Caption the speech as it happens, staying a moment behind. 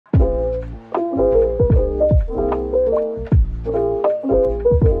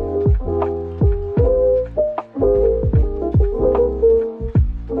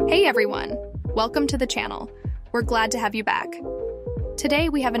welcome to the channel. We're glad to have you back. Today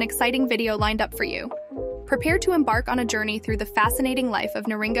we have an exciting video lined up for you. Prepare to embark on a journey through the fascinating life of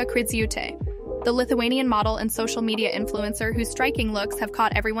Neringa Kriziute, the Lithuanian model and social media influencer whose striking looks have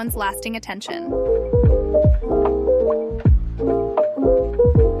caught everyone's lasting attention.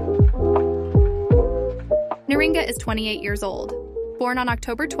 Neringa is 28 years old. Born on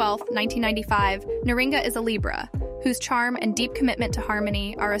October 12, 1995, Neringa is a Libra, whose charm and deep commitment to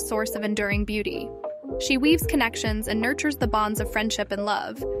harmony are a source of enduring beauty. She weaves connections and nurtures the bonds of friendship and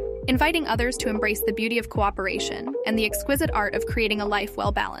love, inviting others to embrace the beauty of cooperation and the exquisite art of creating a life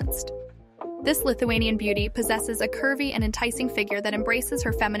well-balanced. This Lithuanian beauty possesses a curvy and enticing figure that embraces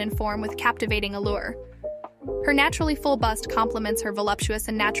her feminine form with captivating allure. Her naturally full bust complements her voluptuous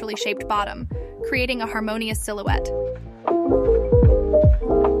and naturally shaped bottom, creating a harmonious silhouette.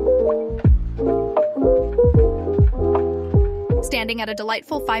 Standing at a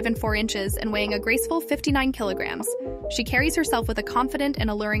delightful 5 4 inches and weighing a graceful 59 kilograms, she carries herself with a confident and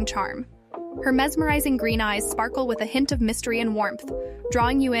alluring charm. Her mesmerizing green eyes sparkle with a hint of mystery and warmth,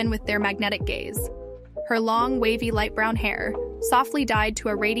 drawing you in with their magnetic gaze. Her long, wavy light brown hair, softly dyed to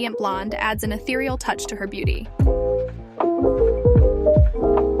a radiant blonde, adds an ethereal touch to her beauty.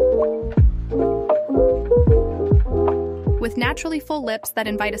 With naturally full lips that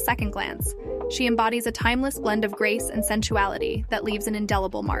invite a second glance, she embodies a timeless blend of grace and sensuality that leaves an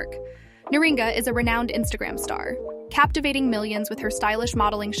indelible mark. Neringa is a renowned Instagram star, captivating millions with her stylish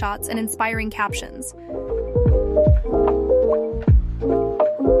modeling shots and inspiring captions.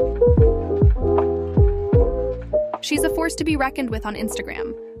 She's a force to be reckoned with on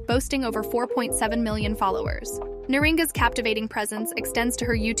Instagram, boasting over 4.7 million followers. Neringa's captivating presence extends to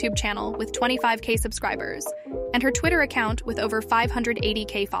her YouTube channel with 25K subscribers, and her Twitter account with over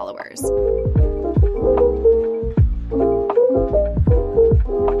 580K followers.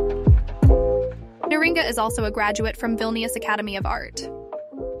 Neringa is also a graduate from Vilnius Academy of Art.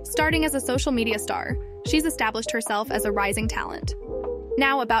 Starting as a social media star, she's established herself as a rising talent.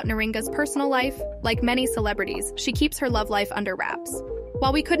 Now about Neringa's personal life, like many celebrities, she keeps her love life under wraps.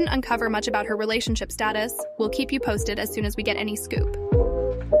 While we couldn't uncover much about her relationship status, we'll keep you posted as soon as we get any scoop.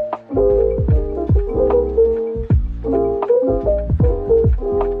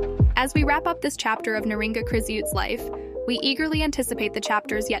 As we wrap up this chapter of Neringa Kriziute's life, we eagerly anticipate the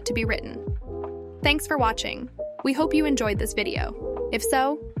chapters yet to be written. Thanks for watching. We hope you enjoyed this video. If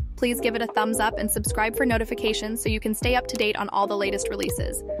so, please give it a thumbs up and subscribe for notifications so you can stay up to date on all the latest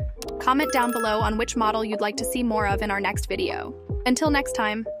releases. Comment down below on which model you'd like to see more of in our next video. Until next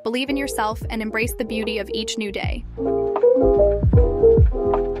time, believe in yourself and embrace the beauty of each new day.